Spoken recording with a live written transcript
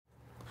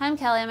Hi, I'm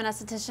Kelly. I'm an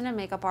esthetician and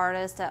makeup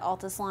artist at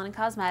Ulta Salon and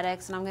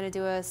Cosmetics, and I'm going to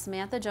do a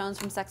Samantha Jones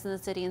from Sex and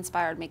the City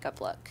inspired makeup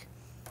look.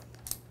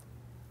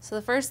 So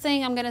the first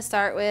thing I'm going to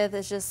start with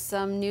is just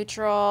some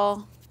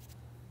neutral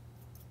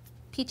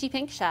peachy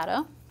pink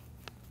shadow.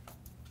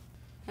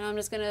 And I'm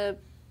just going to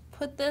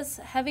put this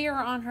heavier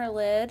on her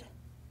lid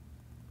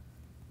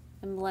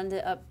and blend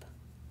it up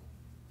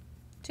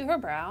to her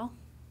brow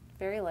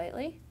very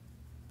lightly.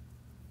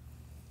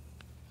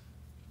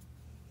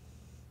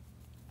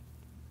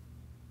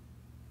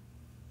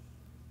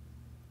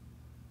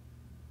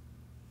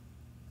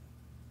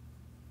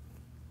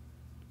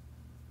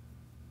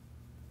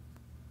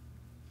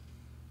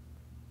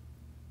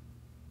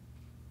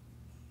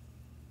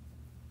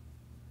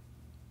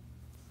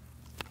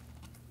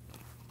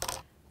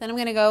 Then I'm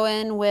going to go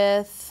in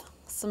with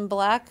some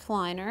black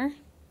liner.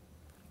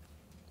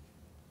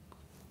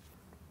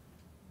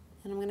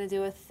 And I'm going to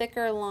do a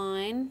thicker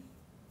line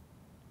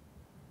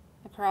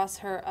across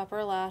her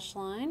upper lash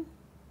line.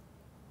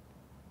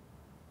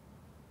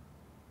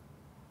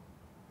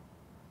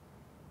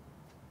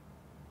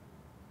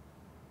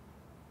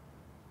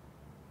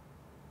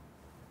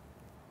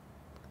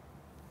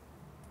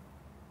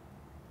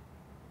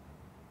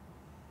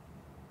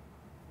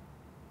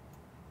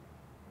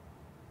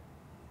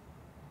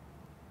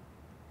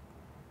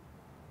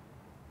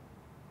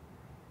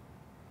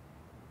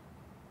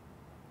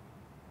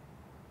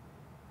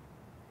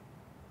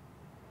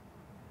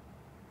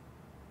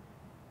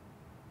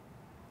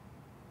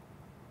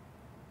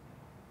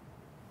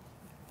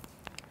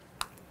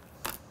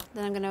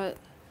 Then I'm going to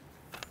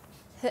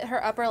hit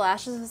her upper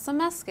lashes with some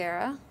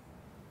mascara.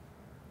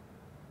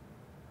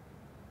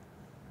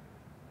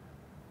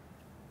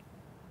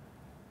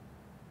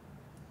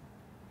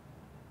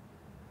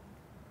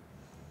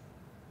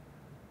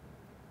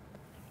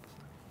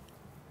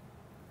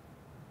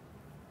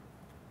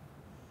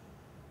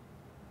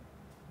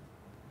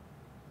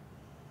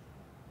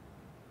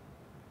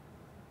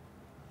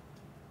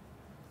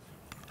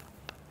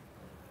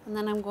 And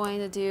then I'm going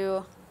to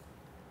do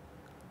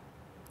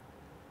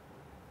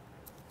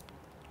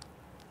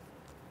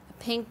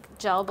pink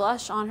gel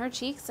blush on her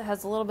cheeks. It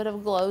has a little bit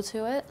of glow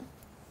to it.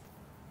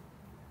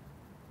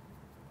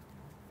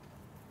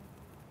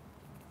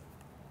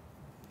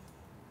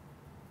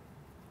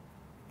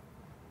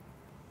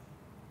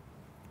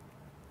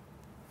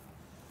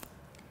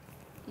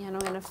 And I'm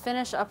going to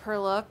finish up her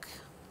look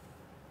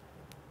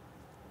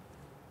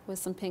with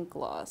some pink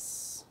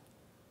gloss.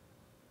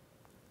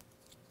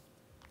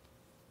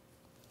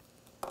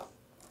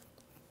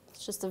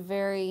 It's just a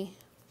very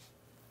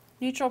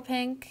neutral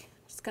pink.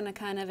 Just going to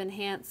kind of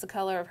enhance the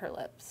color of her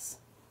lips.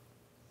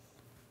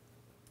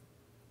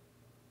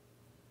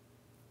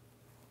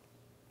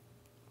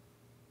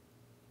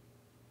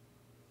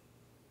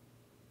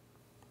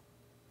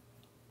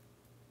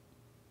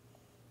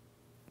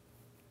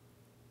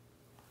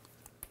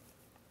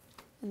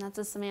 And that's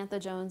a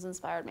Samantha Jones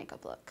inspired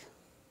makeup look.